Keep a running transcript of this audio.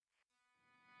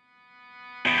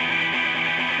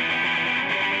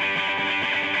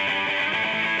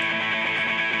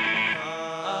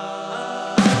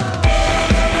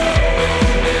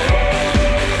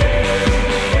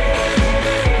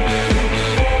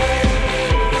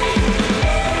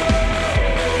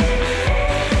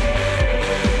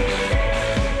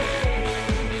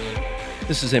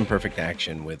This is Imperfect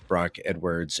Action with Brock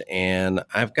Edwards, and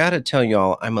I've got to tell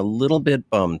y'all, I'm a little bit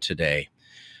bummed today.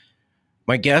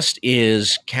 My guest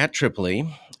is Catt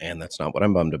Tripoli, and that's not what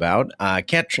I'm bummed about.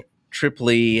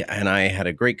 Tripoli and I had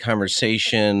a great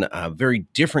conversation, a very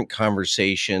different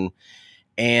conversation,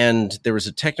 and there was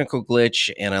a technical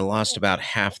glitch, and I lost about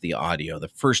half the audio. The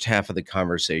first half of the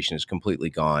conversation is completely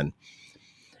gone.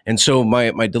 And so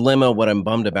my dilemma, what I'm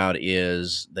bummed about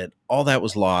is that all that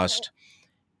was lost.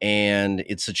 And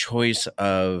it's a choice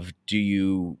of, do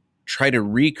you try to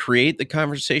recreate the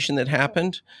conversation that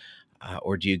happened?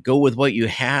 Or do you go with what you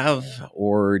have?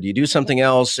 Or do you do something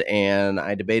else? And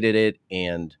I debated it.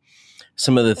 And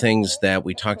some of the things that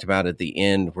we talked about at the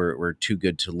end were too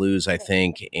good to lose, I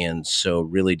think. And so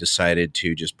really decided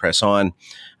to just press on.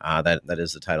 That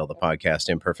is the title of the podcast,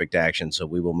 Imperfect Action. So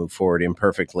we will move forward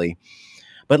imperfectly.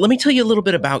 But let me tell you a little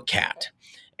bit about Catt.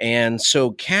 And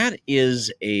so Catt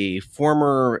is a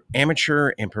former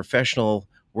amateur and professional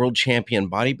world champion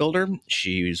bodybuilder.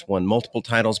 She's won multiple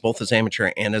titles, both as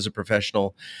amateur and as a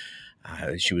professional.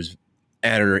 She was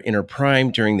in her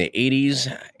prime during the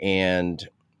 80s and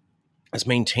has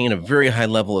maintained a very high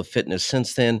level of fitness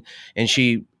since then. And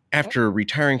she, after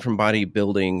retiring from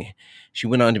bodybuilding, she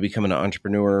went on to become an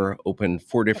entrepreneur, opened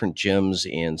 4 different gyms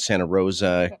in Santa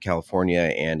Rosa,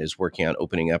 California, and is working on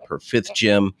opening up her 5th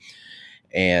gym.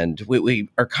 And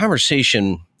our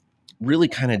conversation really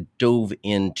kind of dove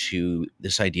into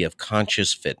this idea of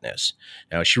conscious fitness.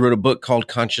 Now, she wrote a book called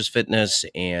Conscious Fitness.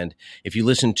 And if you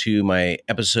listen to my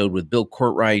episode with Bill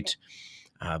Courtwright,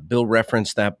 Bill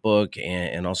referenced that book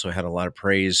and also had a lot of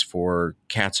praise for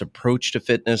Catt's approach to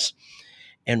fitness.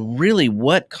 And really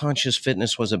what conscious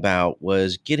fitness was about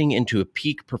was getting into a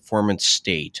peak performance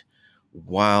state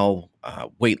while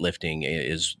weightlifting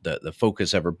is the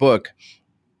focus of her book.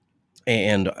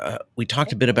 And we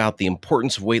talked a bit about the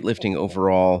importance of weightlifting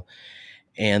overall.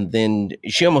 And then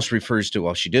she almost refers to,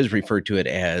 well, she does refer to it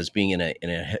as being in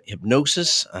a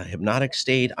hypnosis, a hypnotic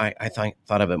state. I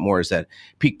thought of it more as that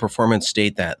peak performance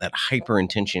state, that hyper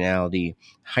intentionality,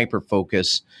 hyper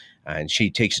focus. And she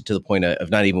takes it to the point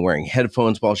of not even wearing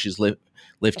headphones while she's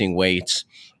lifting weights,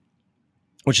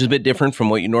 which is a bit different from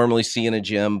what you normally see in a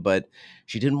gym. But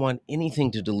she didn't want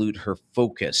anything to dilute her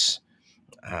focus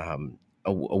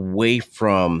away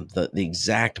from the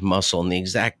exact muscle and the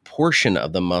exact portion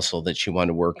of the muscle that she wanted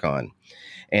to work on.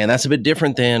 And that's a bit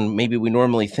different than maybe we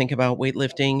normally think about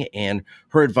weightlifting. And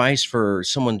her advice for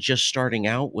someone just starting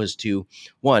out was to,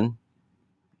 one,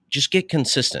 just get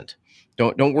consistent.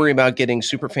 Don't worry about getting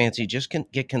super fancy. Just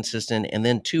get consistent. And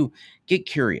then 2, get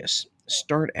curious.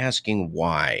 Start asking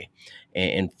why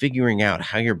and figuring out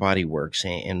how your body works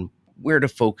and where to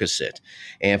focus it.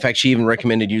 And in fact, she even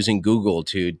recommended using Google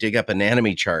to dig up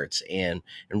anatomy charts and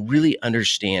really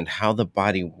understand how the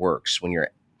body works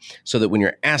so that when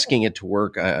you're asking it to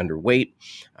work under weight,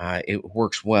 it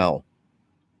works well.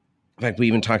 In fact, we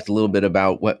even talked a little bit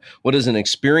about what does an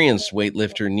experienced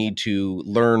weightlifter need to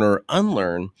learn or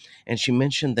unlearn. And she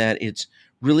mentioned that it's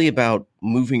really about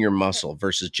moving your muscle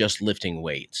versus just lifting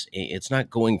weights. It's not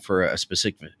going for a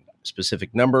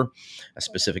specific number, a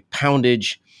specific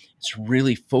poundage. It's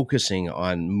really focusing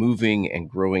on moving and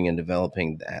growing and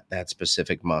developing that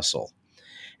specific muscle.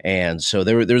 And so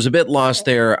there's a bit lost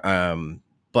there,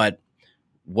 but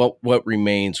what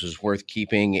remains was worth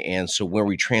keeping. And so when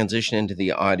we transition into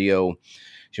the audio,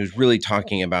 she was really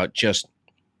talking about just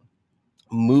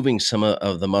moving some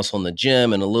of the muscle in the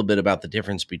gym and a little bit about the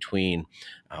difference between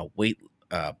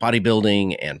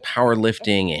bodybuilding and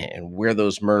powerlifting and where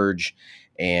those merge.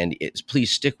 And please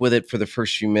stick with it for the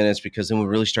first few minutes, because then we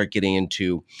really start getting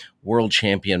into world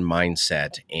champion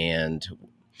mindset. And,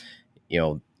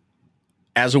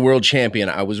 as a world champion,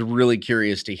 I was really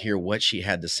curious to hear what she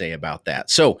had to say about that.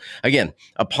 So again,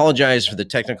 apologize for the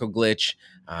technical glitch.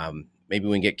 Maybe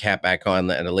we can get Catt back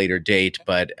on at a later date,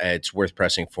 but it's worth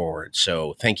pressing forward.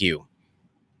 So thank you.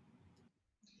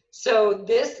 So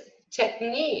this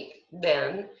technique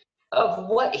then of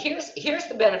here's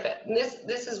the benefit. And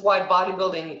this is why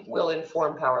bodybuilding will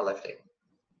inform powerlifting.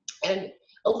 And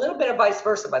a little bit of vice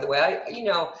versa, by the way.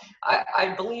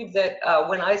 I believe that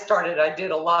when I started, I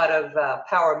did a lot of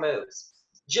power moves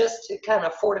just to kind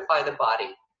of fortify the body,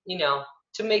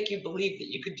 to make you believe that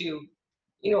you could do,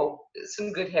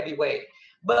 some good heavy weight.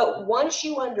 But once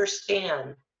you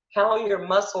understand how your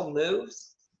muscle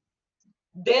moves,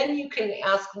 then you can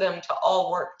ask them to all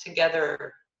work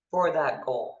together for that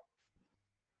goal,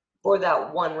 for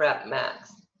that 1 rep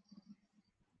max.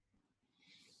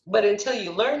 But until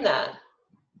you learn that,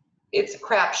 it's a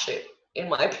crapshoot, in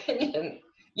my opinion.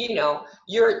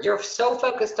 You're so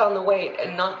focused on the weight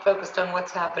and not focused on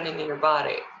what's happening in your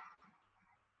body.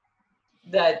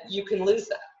 that you can lose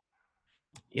that.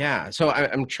 Yeah. So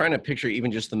I'm trying to picture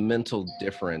even just the mental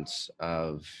difference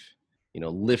of,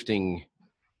 lifting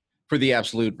for the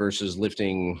absolute versus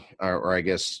lifting, or I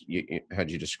guess, how'd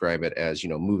you describe it as,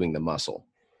 moving the muscle?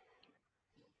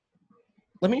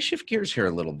 Let me shift gears here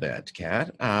a little bit,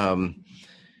 Kat.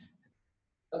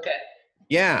 Okay.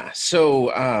 Yeah.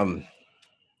 So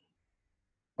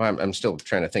I'm still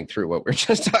trying to think through what we're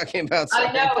just talking about.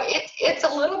 I know it's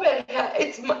a little bit,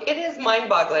 it is mind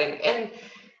boggling. And,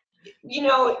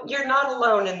 you're not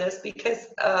alone in this, because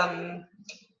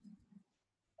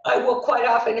I will quite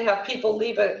often have people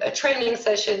leave a training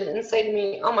session and say to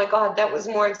me, oh my God, that was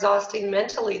more exhausting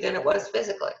mentally than it was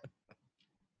physically.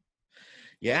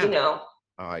 Yeah. You know,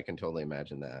 Oh, I can totally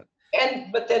imagine that.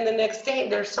 but then the next day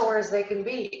they're sore as they can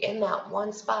be in that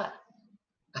one spot.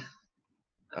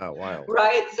 Oh, wild.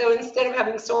 Right? So instead of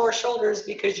having sore shoulders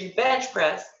because you bench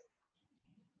press,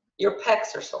 your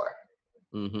pecs are sore.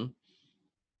 Mm-hmm.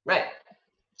 Right.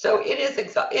 So it is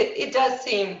it does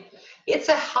seem, it's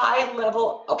a high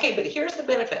level. Okay, but here's the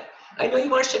benefit. I know you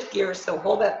want to shift gears, so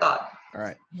hold that thought. All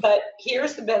right. But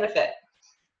here's the benefit.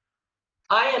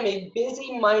 I am a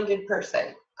busy-minded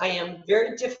person. I am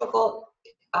very difficult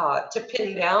to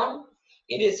pin down.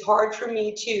 It is hard for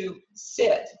me to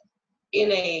sit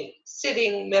in a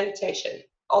sitting meditation.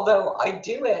 Although I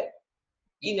do it,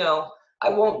 I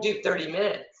won't do 30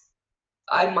 minutes.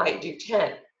 I might do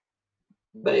 10,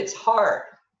 but it's hard.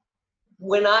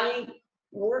 When I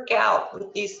work out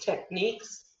with these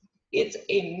techniques, it's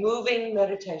a moving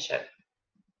meditation.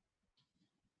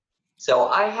 So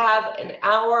I have an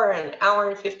hour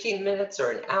and 15 minutes,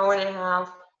 or an hour and a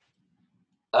half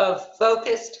of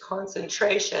focused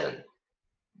concentration.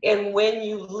 And when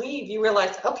you leave, you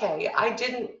realize, okay, I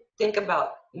didn't think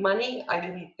about money. I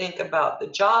didn't think about the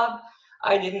job.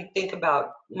 I didn't think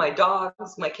about my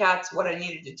dogs, my cats, what I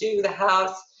needed to do, the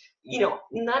house,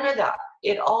 none of that.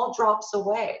 It all drops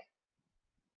away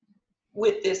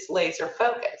with this laser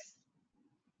focus.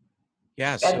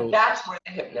 Yeah. And So, that's where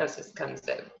the hypnosis comes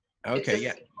in. It's okay.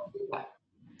 a Yeah.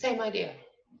 same idea.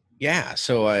 Yeah.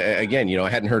 So again, I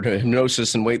hadn't heard of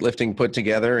hypnosis and weightlifting put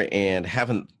together, and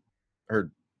haven't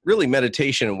heard really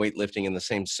meditation and weightlifting in the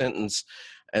same sentence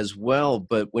as well.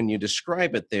 But when you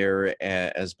describe it there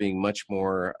as being much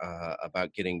more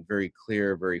about getting very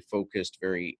clear, very focused,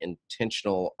 very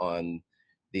intentional on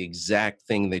the exact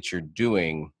thing that you're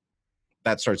doing,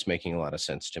 that starts making a lot of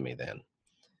sense to me then.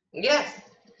 Yes.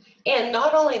 And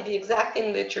not only the exact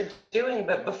thing that you're doing,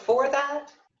 but before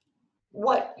that,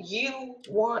 what you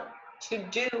want to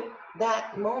do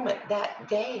that moment, that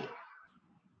day.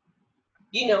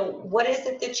 What is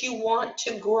it that you want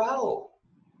to grow?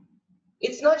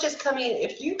 It's not just coming in.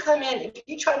 If you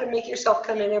try to make yourself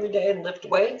come in every day and lift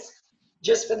weights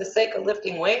just for the sake of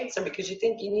lifting weights, or because you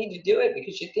think you need to do it,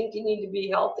 because you think you need to be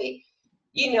healthy,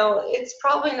 it's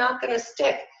probably not going to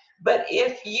stick. But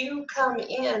if you come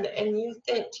in and you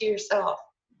think to yourself,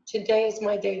 today is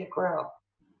my day to grow.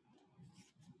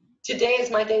 Today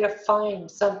is my day to find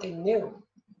something new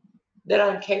that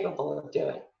I'm capable of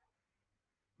doing.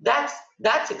 That's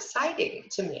exciting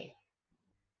to me.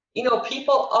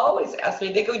 People always ask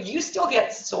me, they go, you still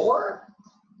get sore?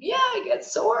 Yeah, I get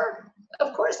sore.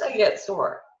 Of course I get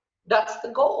sore. That's the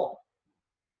goal.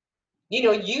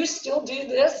 You still do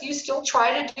this, you still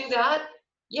try to do that.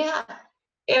 Yeah,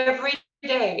 every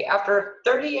day, after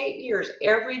 38 years,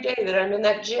 every day that I'm in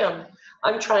that gym,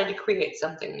 I'm trying to create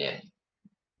something new.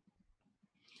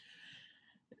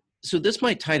 So this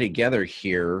might tie together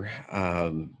here.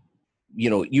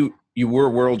 You were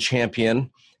world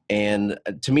champion, and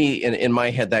to me, in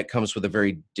my head, that comes with a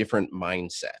very different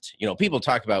mindset. People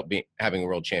talk about having a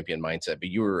world champion mindset, but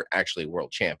you were actually a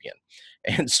world champion,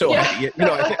 and so Yeah.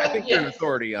 I think you're an Yes.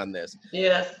 authority on this.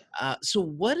 Yes. So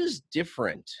what is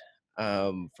different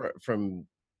from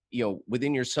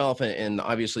within yourself, and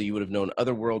obviously you would have known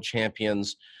other world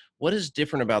champions. What is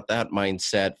different about that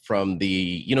mindset from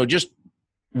the just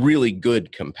really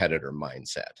good competitor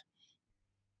mindset?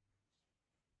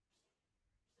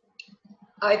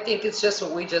 I think it's just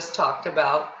what we just talked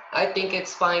about. I think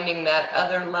it's finding that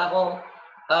other level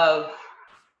of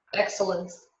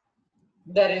excellence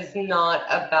that is not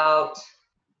about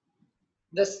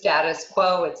the status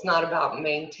quo. It's not about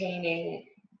maintaining.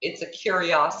 It's a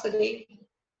curiosity.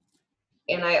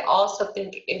 And I also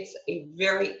think it's a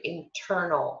very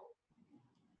internal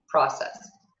process.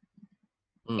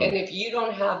 And if you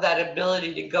don't have that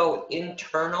ability to go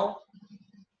internal,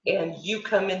 and you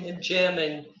come in the gym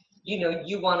and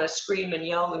you want to scream and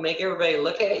yell and make everybody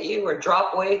look at you, or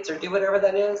drop weights, or do whatever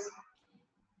that is,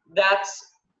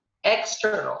 that's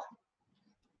external.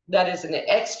 That is an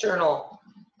external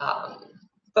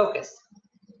focus.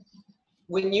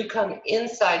 When you come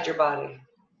inside your body,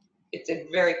 it's a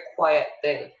very quiet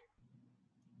thing.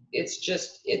 It's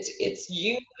just, it's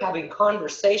you having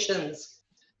conversations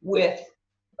with,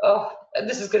 oh,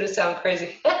 this is going to sound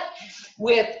crazy,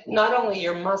 with not only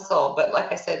your muscle, but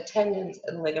like I said, tendons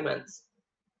and ligaments,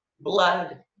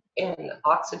 blood and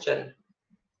oxygen,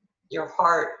 your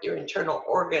heart, your internal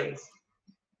organs,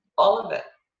 all of it.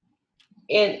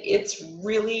 And it's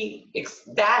really,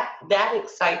 that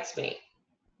excites me.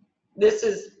 This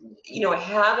is,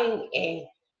 having a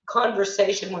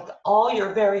conversation with all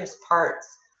your various parts,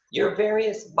 your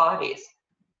various bodies,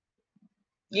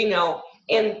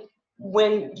 and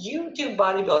when you do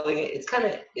bodybuilding, it's kind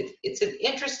of, it's an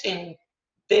interesting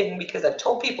thing, because I've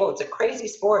told people it's a crazy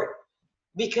sport,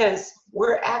 because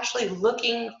we're actually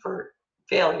looking for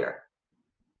failure.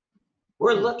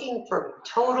 We're looking for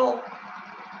total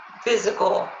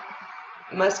physical,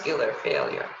 muscular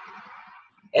failure.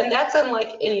 And that's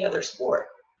unlike any other sport.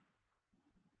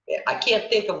 I can't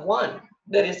think of one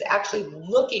that is actually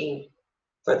looking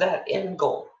for that end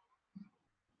goal,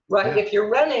 right? Yeah. If you're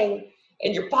running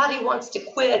and your body wants to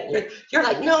quit, you're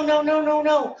like, no.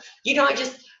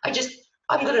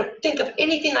 I'm going to think of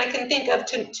anything I can think of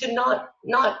to not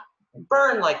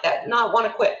burn like that, not want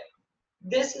to quit.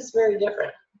 This is very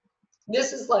different.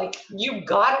 This is like, you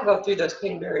got to go through those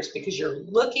pain barriers, because you're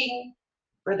looking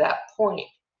for that point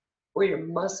where your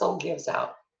muscle gives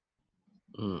out.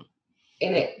 And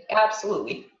it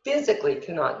absolutely physically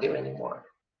cannot do anymore.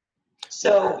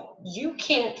 So you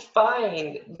can't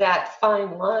find that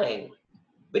fine line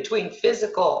between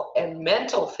physical and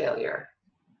mental failure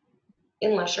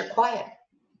unless you're quiet.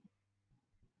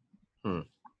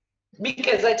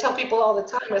 Because I tell people all the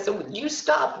time, I said, you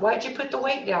stopped. Why'd you put the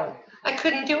weight down? I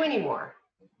couldn't do anymore.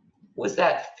 Was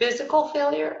that physical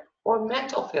failure or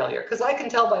mental failure? Because I can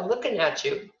tell by looking at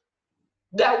you,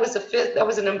 that was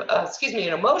an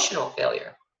emotional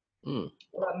failure,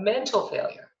 or a mental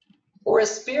failure, or a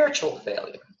spiritual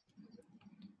failure.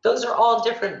 Those are all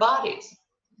different bodies.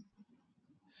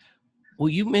 Well,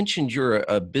 you mentioned you're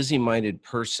a busy-minded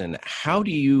person. How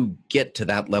do you get to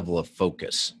that level of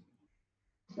focus?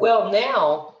 Well,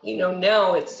 now,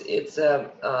 now it's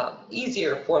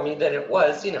easier for me than it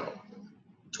was,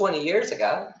 20 years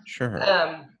ago. Sure.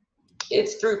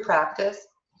 It's through practice.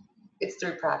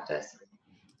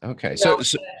 Okay. So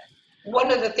So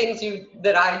one of the things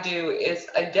that I do is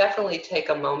I definitely take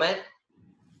a moment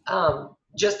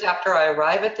just after I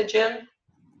arrive at the gym.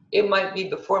 It might be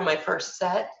before my first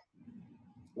set,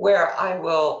 where I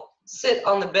will sit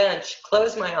on the bench,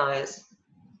 close my eyes,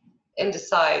 and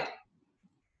decide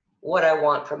what I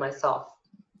want for myself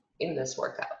in this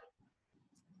workout.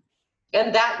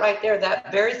 And that right there,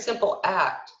 that very simple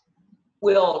act,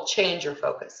 will change your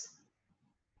focus.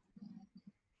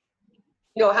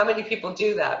 How many people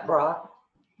do that, Brock?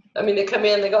 I mean, they come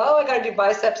in, they go, oh, I got to do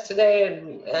biceps today,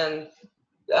 and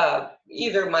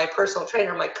either my personal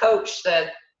trainer, my coach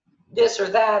said this or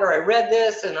that, or I read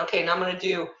this, and okay, now I'm going to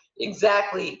do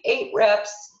exactly 8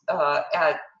 reps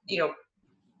at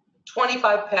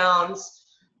 25 pounds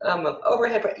of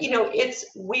overhead. We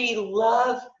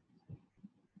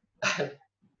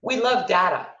love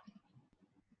data,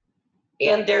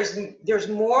 and there's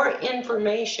more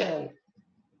information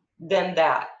than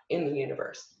that in the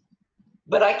universe.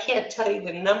 But I can't tell you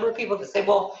the number of people that say,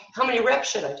 well, how many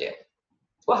reps should I do?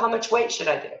 Well, how much weight should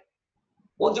I do?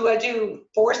 Well, do I do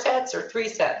 4 sets or 3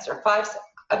 sets or 5 sets?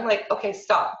 I'm like, okay,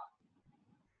 stop.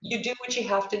 You do what you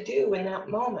have to do in that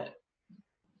moment.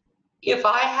 If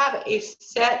I have a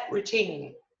set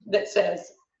routine that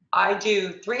says I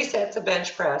do 3 sets of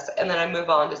bench press and then I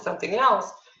move on to something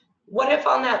else, what if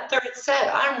on that 3rd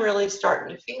set, I'm really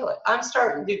starting to feel it? I'm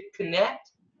starting to connect.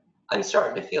 I'm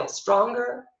starting to feel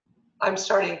stronger. I'm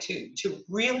starting to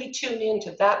really tune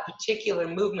into that particular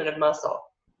movement of muscle.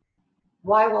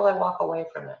 Why will I walk away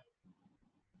from it?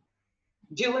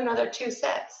 Do another 2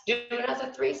 sets. Do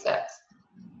another 3 sets.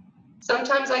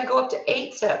 Sometimes I go up to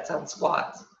 8 sets on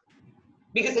squats,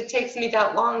 because it takes me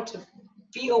that long to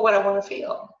feel what I want to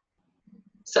feel.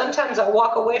 Sometimes I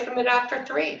walk away from it after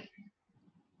 3,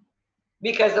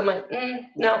 because I'm like,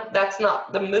 no, that's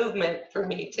not the movement for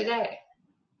me today.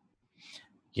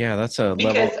 Yeah, that's a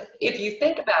because level. if you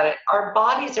think about it, our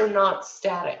bodies are not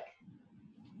static,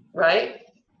 right?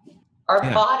 Our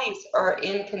bodies are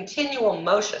in continual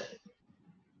motion.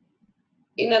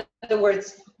 In other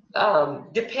words,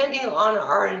 depending on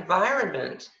our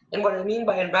environment, and what I mean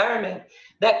by environment,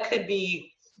 that could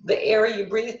be the air you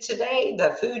breathe today,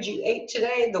 the food you ate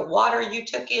today, the water you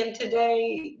took in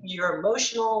today, your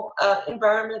emotional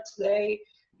environment today,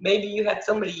 Maybe you had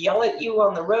somebody yell at you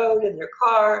on the road in your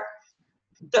car.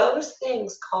 Those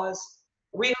things cause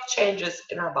real changes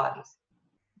in our bodies.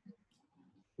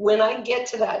 When I get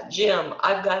to that gym,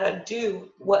 I've got to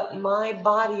do what my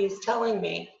body is telling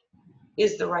me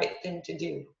is the right thing to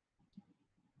do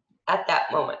at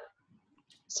that moment.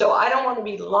 So I don't want to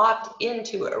be locked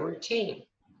into a routine.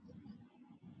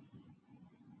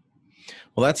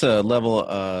 Well, that's a level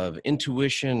of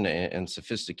intuition and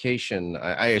sophistication.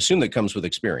 I assume that comes with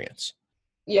experience.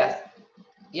 Yes,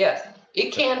 yes,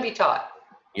 it can be taught.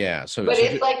 Yeah. But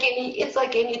it's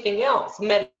like anything else.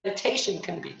 Meditation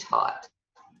can be taught.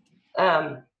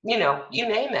 You know, you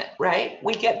name it, right?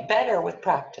 We get better with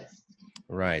practice.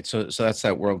 Right. So that's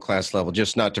that world-class level,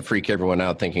 just not to freak everyone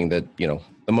out thinking that,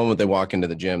 the moment they walk into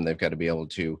the gym, they've got to be able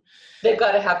to. They've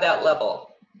got to have that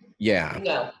level. Yeah.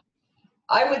 No.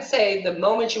 I would say the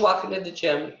moment you walk into the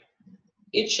gym,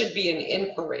 it should be an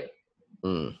inquiry,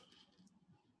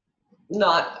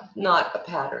 not a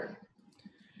pattern.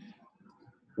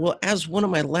 Well, as one of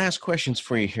my last questions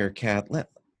for you here, Catt, I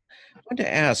want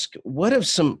to ask, what are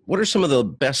some of the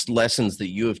best lessons that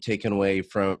you have taken away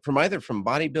from either from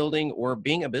bodybuilding or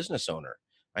being a business owner?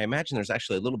 I imagine there's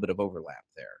actually a little bit of overlap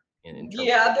there.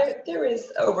 Yeah, there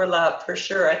is overlap for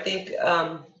sure. I think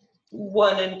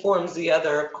one informs the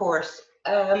other, of course.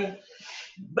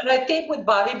 But I think with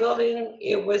bodybuilding,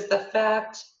 it was the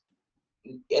fact,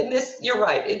 and this, you're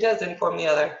right, it does inform the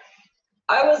other.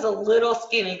 I was a little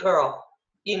skinny girl,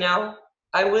 you know.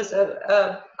 I was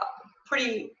a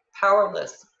pretty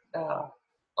powerless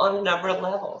on a number of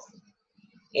levels.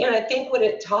 And I think what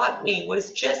it taught me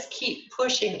was just keep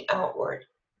pushing outward.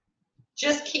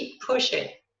 Just keep pushing.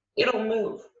 It'll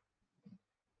move.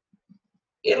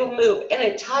 It'll move. And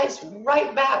it ties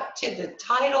right back to the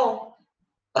title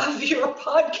of your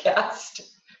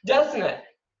podcast, doesn't it?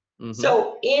 Mm-hmm.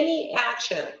 So any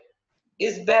action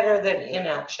is better than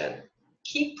inaction.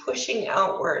 Keep pushing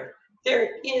outward.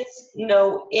 There is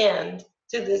no end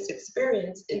to this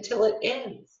experience until it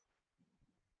ends.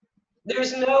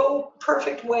 There's no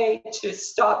perfect way to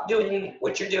stop doing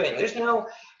what you're doing. There's no,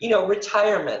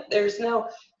 retirement. There's no,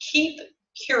 keep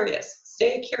curious,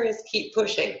 stay curious, keep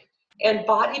pushing. And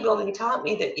bodybuilding taught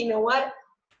me that, you know what?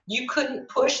 You couldn't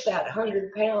push that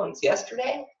 100 pounds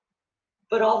yesterday,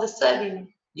 but all of a sudden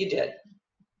you did.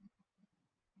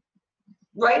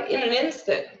 Right in an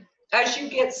instant, as you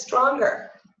get stronger.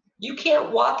 You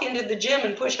can't walk into the gym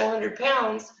and push 100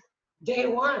 pounds day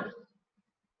one.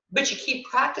 But you keep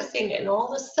practicing, and all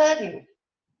of a sudden,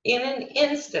 in an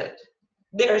instant,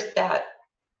 there's that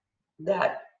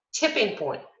tipping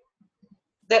point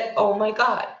that, oh my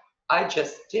God, I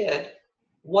just did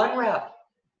one rep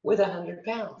with 100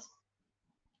 pounds.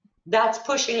 That's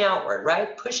pushing outward,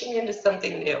 right? Pushing into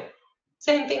something new.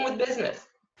 Same thing with business.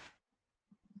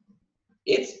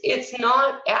 It's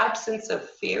not absence of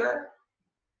fear.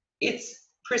 It's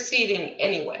proceeding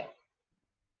anyway,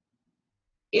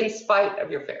 in spite of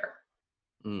your fear.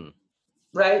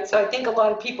 Right? So I think a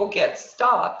lot of people get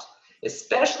stopped,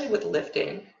 especially with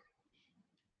lifting,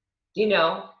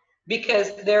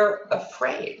 because they're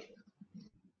afraid.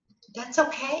 That's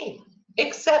okay.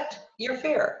 Accept your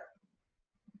fear.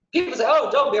 People say, oh,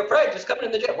 don't be afraid, just come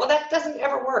in the gym. Well, that doesn't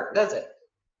ever work, does it?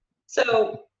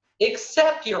 So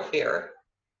accept your fear,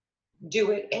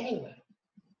 do it anyway.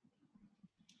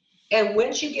 And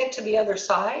once you get to the other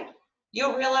side,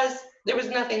 you'll realize there was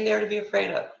nothing there to be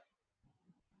afraid of.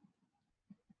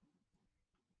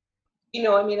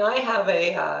 I have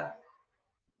a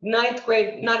ninth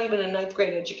grade, not even a ninth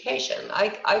grade education.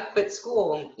 I quit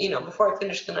school, before I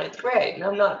finished the ninth grade. And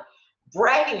I'm not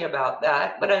bragging about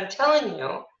that, but I'm telling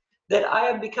you that I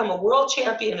have become a world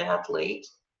champion athlete.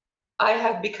 I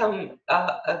have become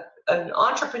an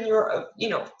entrepreneur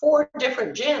of, 4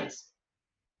 different gyms.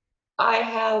 I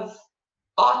have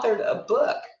authored a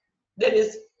book that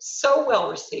is so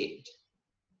well received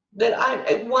that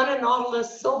I won a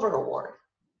Nautilus Silver Award.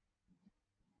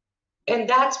 And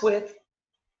that's with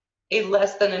a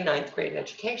less than a ninth grade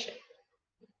education.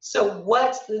 So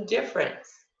what's the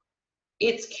difference?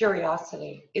 It's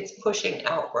curiosity. It's pushing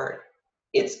outward.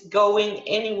 It's going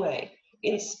anyway,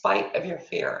 in spite of your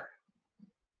fear.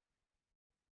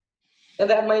 And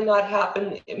that might not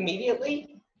happen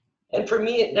immediately. And for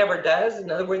me, it never does. In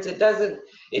other words, it doesn't,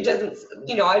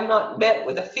 I'm not met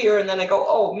with a fear and then I go,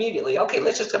 oh, immediately, okay,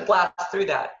 let's just blast through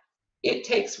that. It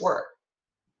takes work.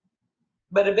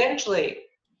 But eventually,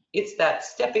 it's that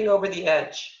stepping over the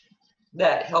edge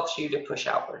that helps you to push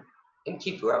outward and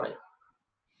keep growing.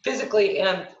 Physically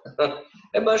and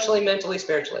emotionally, mentally,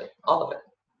 spiritually, all of it.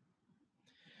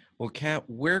 Well, Catt,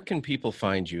 where can people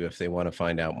find you if they want to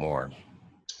find out more?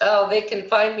 Oh, they can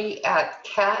find me at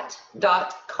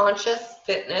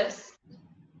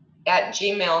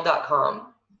cat.consciousfitness@gmail.com.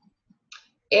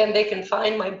 And they can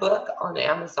find my book on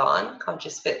Amazon,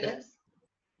 Conscious Fitness.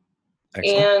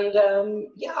 Excellent. And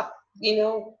yeah,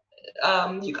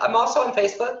 I'm also on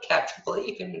Facebook, Catt Tripoli.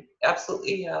 You can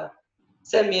absolutely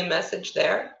send me a message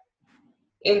there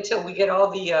until we get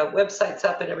all the websites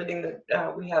up and everything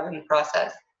that we have in the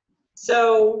process.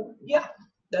 So yeah,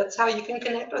 that's how you can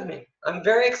connect with me. I'm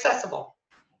very accessible.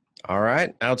 All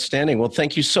right. Outstanding. Well,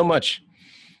 thank you so much.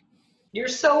 You're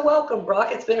so welcome, Brock.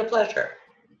 It's been a pleasure.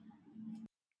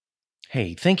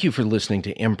 Hey, thank you for listening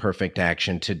to Imperfect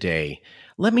Action today.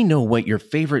 Let me know what your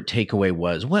favorite takeaway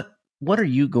was. What are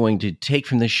you going to take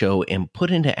from the show and put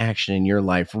into action in your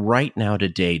life right now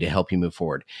today to help you move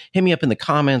forward? Hit me up in the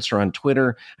comments or on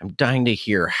Twitter. I'm dying to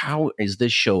hear, how is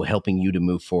this show helping you to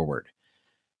move forward?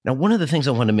 Now, one of the things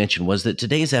I want to mention was that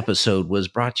today's episode was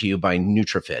brought to you by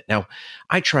NutriFit. Now,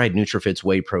 I tried NutriFit's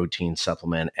whey protein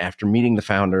supplement after meeting the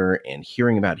founder and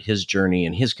hearing about his journey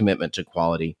and his commitment to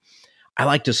quality. I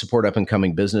like to support up and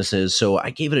coming businesses, so I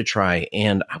gave it a try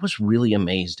and I was really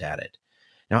amazed at it.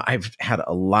 Now, I've had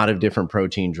a lot of different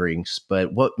protein drinks,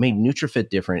 but what made NutriFit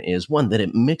different is one, that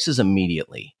it mixes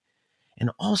immediately, and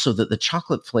also that the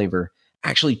chocolate flavor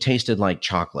actually tasted like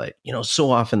chocolate. So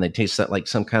often they taste that like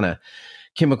some kind of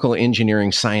chemical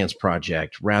engineering science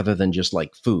project rather than just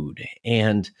like food.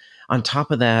 And on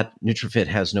top of that, NutriFit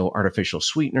has no artificial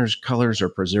sweeteners, colors, or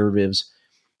preservatives.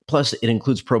 Plus, it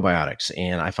includes probiotics,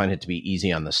 and I find it to be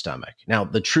easy on the stomach. Now,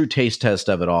 the true taste test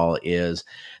of it all is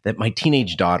that my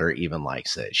teenage daughter even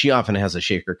likes it. She often has a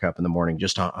shaker cup in the morning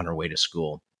just on her way to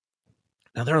school.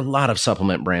 Now, there are a lot of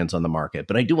supplement brands on the market,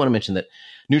 but I do want to mention that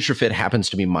NutriFit happens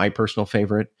to be my personal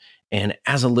favorite. And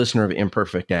as a listener of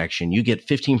Imperfect Action, you get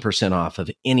 15% off of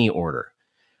any order.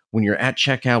 When you're at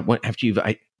checkout, after you've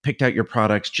picked out your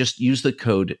products, just use the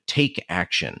code TAKE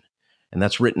ACTION. And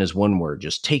that's written as one word,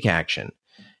 just take action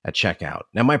at checkout.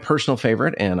 Now, my personal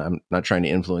favorite, and I'm not trying to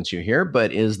influence you here,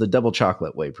 but is the double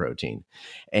chocolate whey protein.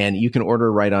 And you can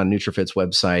order right on NutriFit's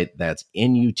website. That's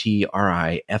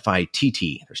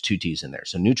NutriFitt. There's two T's in there.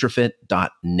 So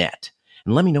nutrifit.net.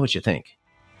 And let me know what you think.